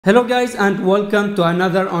Hello guys and welcome to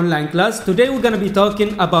another online class. Today we're gonna be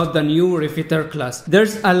talking about the new Refitter class.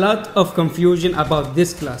 There's a lot of confusion about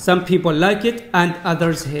this class. Some people like it and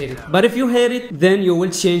others hate it. But if you hate it, then you will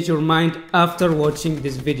change your mind after watching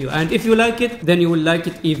this video. And if you like it, then you will like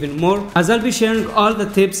it even more, as I'll be sharing all the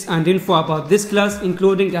tips and info about this class,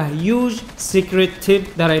 including a huge secret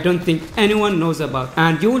tip that I don't think anyone knows about.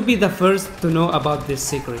 And you will be the first to know about this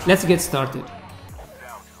secret. Let's get started.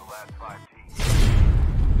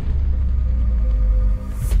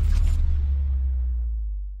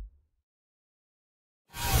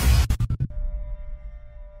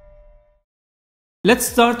 Let's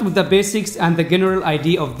start with the basics and the general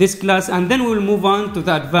idea of this class, and then we will move on to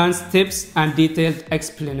the advanced tips and detailed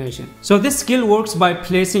explanation. So this skill works by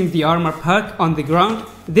placing the armor pack on the ground.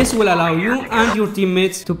 This will allow you and your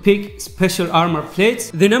teammates to pick special armor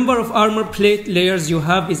plates. The number of armor plate layers you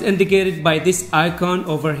have is indicated by this icon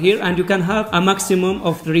over here, and you can have a maximum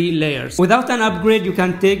of 3 layers. Without an upgrade, you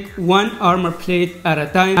can take 1 armor plate at a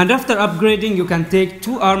time, and after upgrading, you can take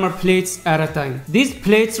 2 armor plates at a time. These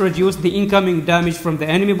plates reduce the incoming damage from the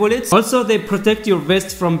enemy bullets. Also, they protect your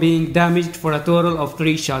vest from being damaged for a total of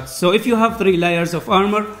 3 shots. So if you have 3 layers of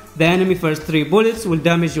armor, the enemy first 3 bullets will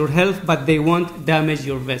damage your health, but they won't damage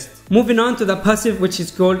your vest. Moving on to the passive, which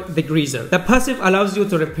is called the Greaser. The passive allows you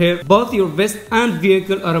to repair both your vest and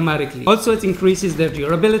vehicle automatically. Also, it increases their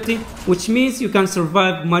durability, which means you can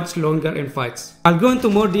survive much longer in fights. I'll go into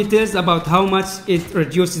more details about how much it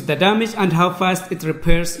reduces the damage and how fast it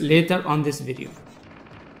repairs later on this video.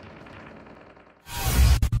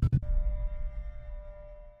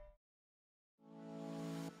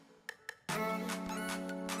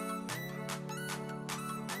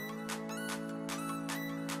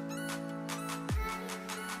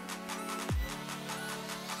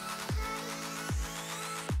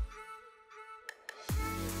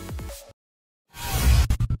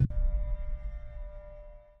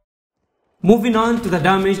 Moving on to the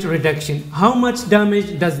damage reduction. How much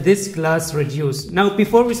damage does this class reduce? Now,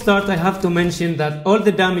 before we start, I have to mention that all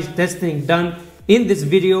the damage testing done in this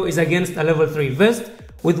video is against a level 3 vest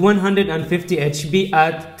with 150 HP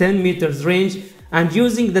at 10 meters range and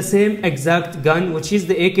using the same exact gun, which is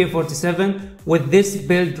the AK-47, with this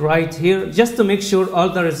build right here, just to make sure all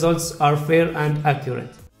the results are fair and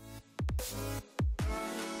accurate.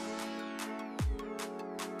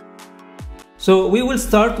 So we will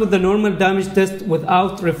start with the normal damage test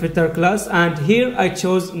without Refitter class, and here I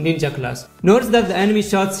chose Ninja class. Notice that the enemy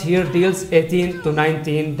shots here deals 18 to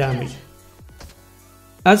 19 damage.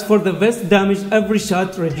 As for the vest damage, every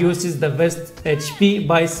shot reduces the vest HP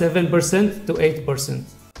by 7% to 8%.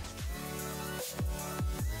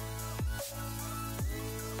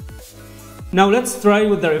 Now let's try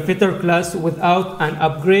with the Refitter class without an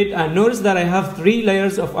upgrade, and notice that I have 3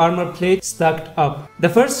 layers of armor plate stacked up. The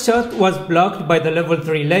first shot was blocked by the level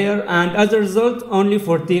 3 layer, and as a result only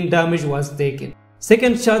 14 damage was taken.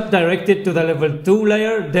 Second shot directed to the level 2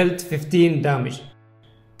 layer dealt 15 damage.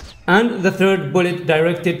 And the third bullet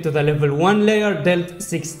directed to the level 1 layer dealt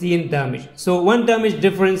 16 damage. So 1 damage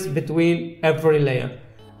difference between every layer.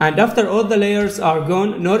 And after all the layers are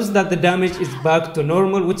gone, notice that the damage is back to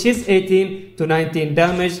normal, which is 18 to 19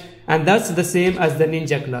 damage, and that's the same as the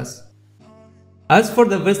Ninja class. As for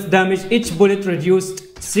the vest damage, each bullet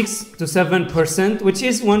reduced 6 to 7%, which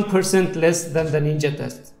is 1% less than the Ninja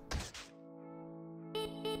test.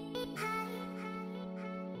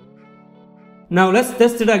 Now let's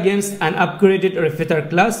test it against an upgraded Refitter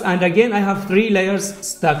class, and again I have 3 layers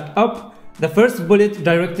stacked up. The first bullet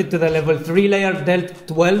directed to the level 3 layer dealt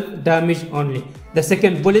 12 damage only. The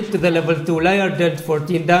second bullet to the level 2 layer dealt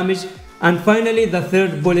 14 damage. And finally the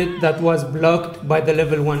third bullet that was blocked by the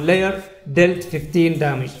level 1 layer dealt 15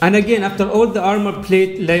 damage. And again, after all the armor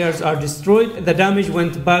plate layers are destroyed, the damage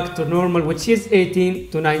went back to normal, which is 18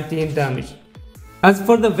 to 19 damage. As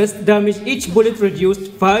for the vest damage, each bullet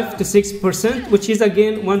reduced 5 to 6%, which is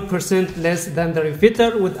again 1% less than the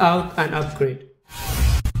Refitter without an upgrade.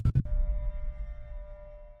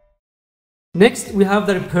 Next, we have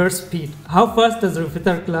the repair speed. How fast does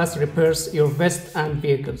Refitter class repairs your vest and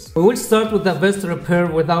vehicles? We will start with the vest repair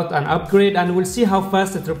without an upgrade, and we'll see how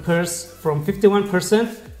fast it repairs from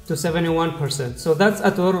 51% to 71%. So that's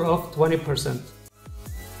a total of 20%.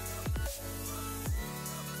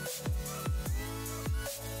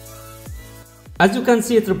 As you can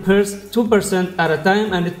see, it repairs 2% at a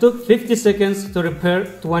time, and it took 50 seconds to repair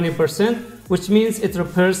 20%, which means it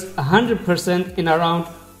repairs 100% in around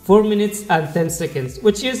 4 minutes and 10 seconds,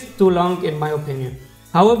 which is too long in my opinion.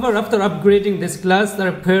 However, after upgrading this class, the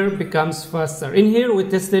repair becomes faster. In here we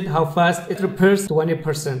tested how fast it repairs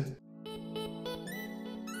 20%.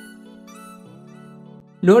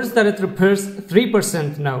 Notice that it repairs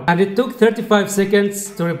 3% now, and it took 35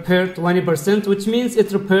 seconds to repair 20%, which means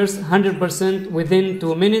it repairs 100% within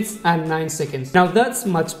 2 minutes and 9 seconds. Now that's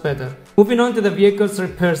much better. Moving on to the vehicle's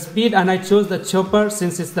repair speed, and I chose the chopper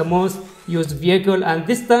since it's the most used vehicle, and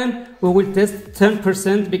this time we will test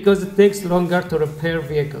 10% because it takes longer to repair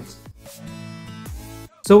vehicles.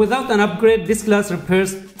 So without an upgrade, this class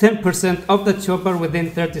repairs 10% of the chopper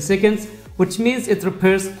within 30 seconds, which means it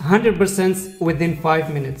repairs 100% within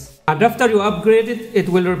 5 minutes. And after you upgrade it, it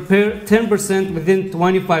will repair 10% within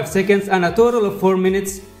 25 seconds and a total of 4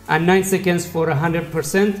 minutes and 9 seconds for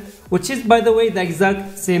 100%, which is, by the way, the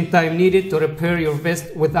exact same time needed to repair your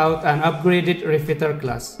vest without an upgraded Refitter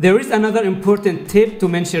class. There is another important tip to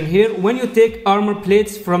mention here. When you take armor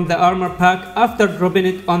plates from the armor pack after dropping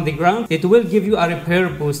it on the ground, it will give you a repair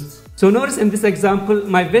boost. So notice in this example,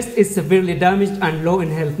 my vest is severely damaged and low in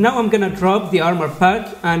health. Now I'm gonna drop the armor pack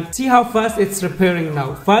and see how fast it's repairing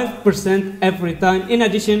now. 5% every time, in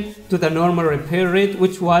addition to the normal repair rate,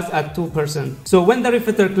 which was at 2%. So when the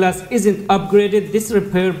Refitter class isn't upgraded, this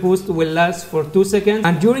repair boost will last for 2 seconds,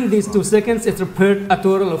 and during these 2 seconds it repaired a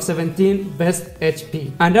total of 17 vest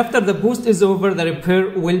HP. And after the boost is over, the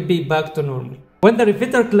repair will be back to normal. When the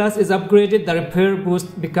Refitter class is upgraded, the repair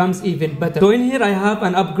boost becomes even better. So in here I have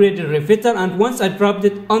an upgraded Refitter, and once I dropped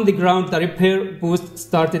it on the ground, the repair boost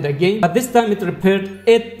started again. But this time it repaired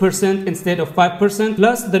 8% instead of 5%,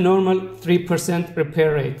 plus the normal 3%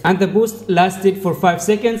 repair rate. And the boost lasted for 5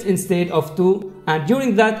 seconds instead of 2, and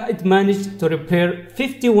during that it managed to repair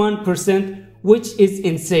 51%, which is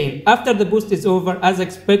insane. After the boost is over, as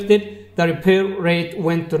expected, the repair rate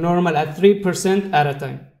went to normal at 3% at a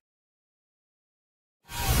time.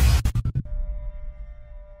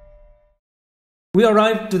 We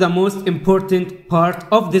arrived to the most important part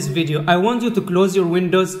of this video. I want you to close your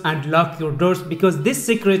windows and lock your doors, because this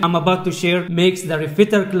secret I'm about to share makes the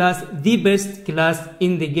Refitter class the best class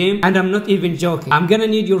in the game, and I'm not even joking. I'm gonna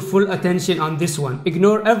need your full attention on this one.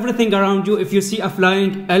 Ignore everything around you. If you see a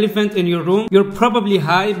flying elephant in your room, you're probably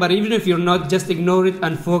high, but even if you're not, just ignore it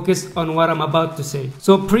and focus on what I'm about to say.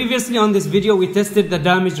 So previously on this video we tested the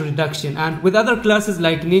damage reduction, and with other classes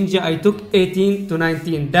like Ninja I took 18 to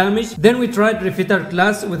 19 damage. Then we tried Refitter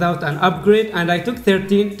class without an upgrade, and I took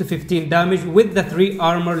 13 to 15 damage with the 3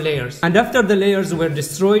 armor layers, and after the layers were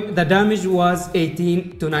destroyed, the damage was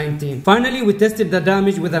 18 to 19. Finally we tested the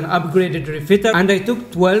damage with an upgraded Refitter, and I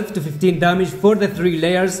took 12 to 15 damage for the 3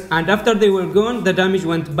 layers, and after they were gone, the damage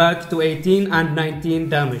went back to 18 and 19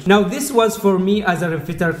 damage. Now this was for me as a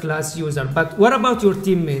Refitter class user, but what about your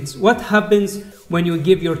teammates? What happens when you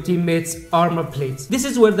give your teammates armor plates? This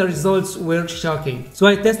is where the results were shocking. So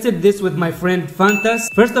I tested this with my friend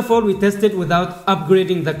Fantas. First of all, we tested without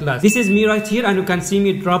upgrading the class. This is me right here, and you can see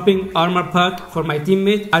me dropping armor pack for my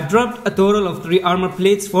teammate. I dropped a total of 3 armor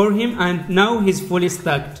plates for him, and now he's fully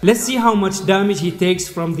stacked. Let's see how much damage he takes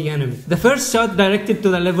from the enemy. The first shot directed to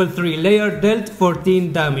the level 3 layer dealt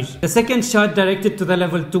 14 damage. The second shot directed to the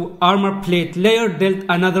level 2 armor plate layer dealt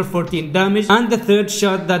another 14 damage, and the third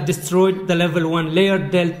shot that destroyed the level 1 layer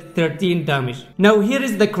dealt 13 damage. Now here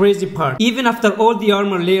is the crazy part. Even after all the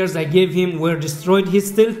armor layers I gave him were destroyed, he's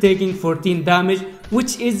still taking 14 damage,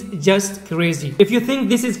 which is just crazy. If you think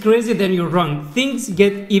this is crazy, then you're wrong. Things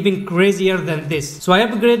get even crazier than this. So I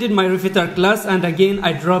upgraded my Refitter class, and again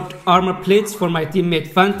I dropped armor plates for my teammate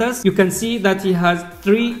Fantas. You can see that he has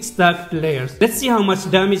 3 stacked layers. Let's see how much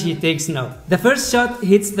damage he takes now. The first shot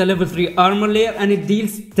hits the level 3 armor layer and it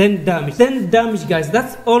deals 10 damage. 10 damage, guys.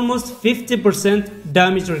 That's almost 50%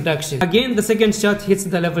 damage reduction. Again, the second shot hits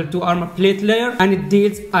the level 2 armor plate layer and it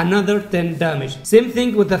deals another 10 damage. Same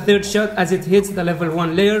thing with the third shot, as it hits the level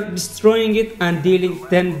 1 layer, destroying it and dealing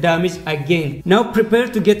 10 damage again. Now prepare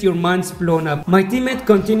to get your minds blown up. My teammate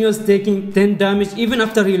continues taking 10 damage even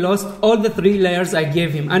after he lost all the 3 layers I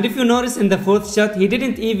gave him. And if you notice, in the fourth shot he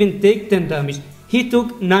didn't even take 10 damage. He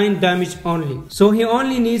took 9 damage only. So he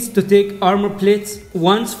only needs to take armor plates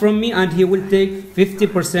once from me and he will take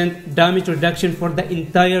 50% damage reduction for the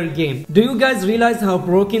entire game. Do you guys realize how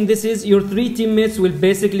broken this is? Your 3 teammates will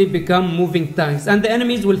basically become moving tanks and the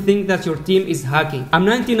enemies will think that your team is hacking. I'm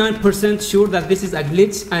 99% sure that this is a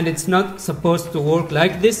glitch and it's not supposed to work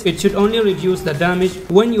like this. It should only reduce the damage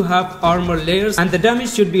when you have armor layers, and the damage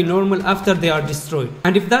should be normal after they are destroyed.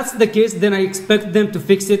 And if that's the case, then I expect them to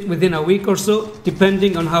fix it within a week or so,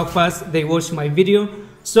 depending on how fast they watch my video.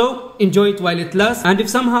 So enjoy it while it lasts, and if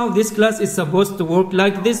somehow this class is supposed to work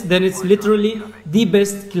like this, then it's literally the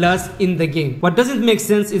best class in the game. What doesn't make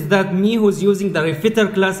sense is that me, who's using the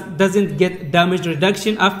Refitter class, doesn't get damage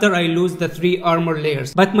reduction after I lose the 3 armor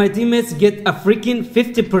layers, but my teammates get a freaking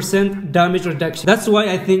 50% damage reduction. That's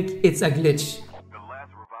why I think it's a glitch.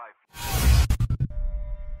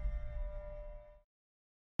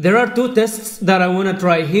 There are two tests that I want to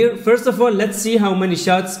try here. First of all, let's see how many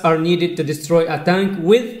shots are needed to destroy a tank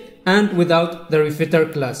with and without the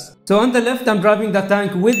Refitter class. So on the left, I'm driving the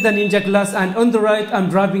tank with the Ninja class, and on the right, I'm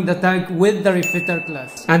driving the tank with the Refitter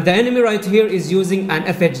class. And the enemy right here is using an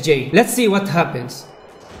FHJ. Let's see what happens.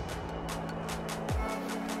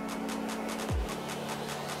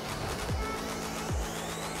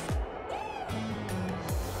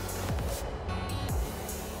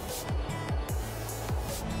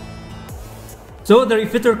 So the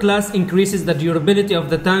Refitter class increases the durability of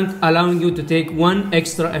the tank, allowing you to take one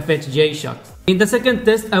extra FHJ shot. In the second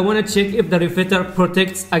test, I want to check if the Refitter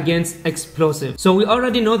protects against explosives. So we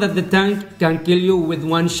already know that the tank can kill you with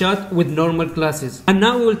one shot with normal classes. And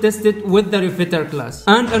now we will test it with the Refitter class.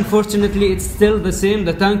 And unfortunately, it's still the same.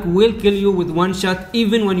 The tank will kill you with one shot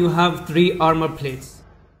even when you have 3 armor plates.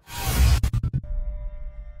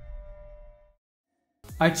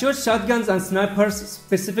 I chose shotguns and snipers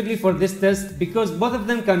specifically for this test because both of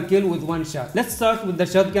them can kill with one shot. Let's start with the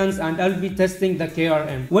shotguns, and I'll be testing the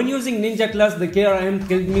KRM. When using Ninja class, the KRM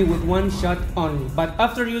killed me with one shot only. But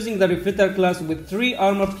after using the Refitter class with 3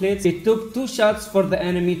 armor plates, it took 2 shots for the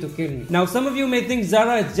enemy to kill me. Now some of you may think,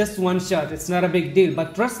 Zara, it's just one shot, it's not a big deal.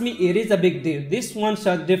 But trust me, it is a big deal. This one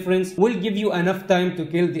shot difference will give you enough time to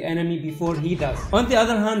kill the enemy before he does. On the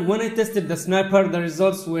other hand, when I tested the sniper, the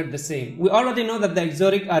results were the same. We already know that the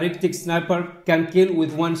exotic Arctic sniper can kill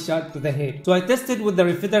with one shot to the head. So I tested with the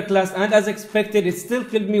Refitter class, and as expected, it still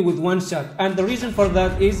killed me with one shot. And the reason for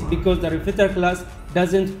that is because the Refitter class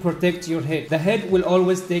doesn't protect your head. The head will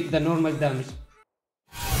always take the normal damage.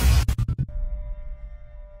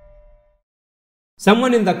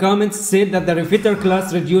 Someone in the comments said that the Refitter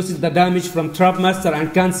class reduces the damage from Trapmaster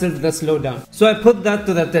and cancels the slowdown. So I put that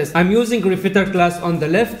to the test. I'm using Refitter class on the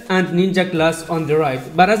left and Ninja class on the right.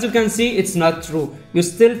 But as you can see, it's not true. You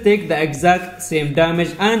still take the exact same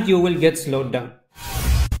damage and you will get slowed down.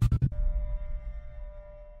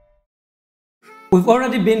 We've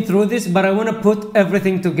already been through this, but I want to put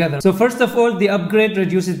everything together. So first of all, the upgrade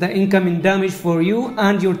reduces the incoming damage for you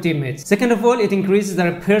and your teammates. Second of all, it increases the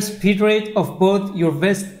repair speed rate of both your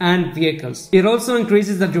vest and vehicles. It also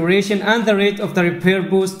increases the duration and the rate of the repair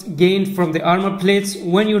boost gained from the armor plates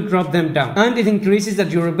when you drop them down. And it increases the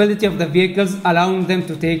durability of the vehicles, allowing them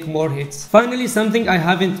to take more hits. Finally, something I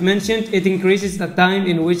haven't mentioned, it increases the time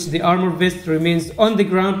in which the armor vest remains on the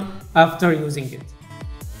ground after using it.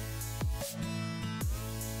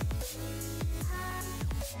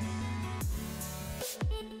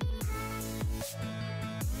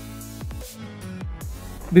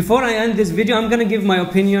 Before I end this video, I'm gonna give my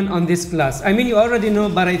opinion on this class. I mean, you already know,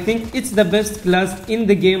 but I think it's the best class in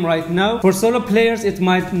the game right now. For solo players, it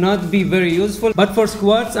might not be very useful, but for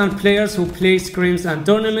squads and players who play scrims and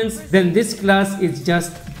tournaments, then this class is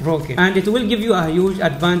just broken. And it will give you a huge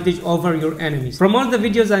advantage over your enemies. From all the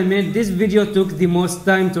videos I made, this video took the most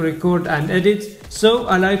time to record and edit, so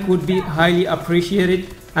a like would be highly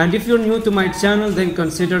appreciated. And if you're new to my channel, then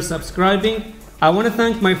consider subscribing. I want to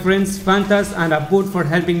thank my friends Fantas and Abud for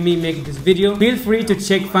helping me make this video. Feel free to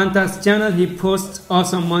check Fantas' channel, he posts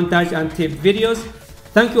awesome montage and tip videos.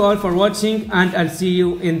 Thank you all for watching, and I'll see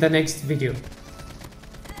you in the next video.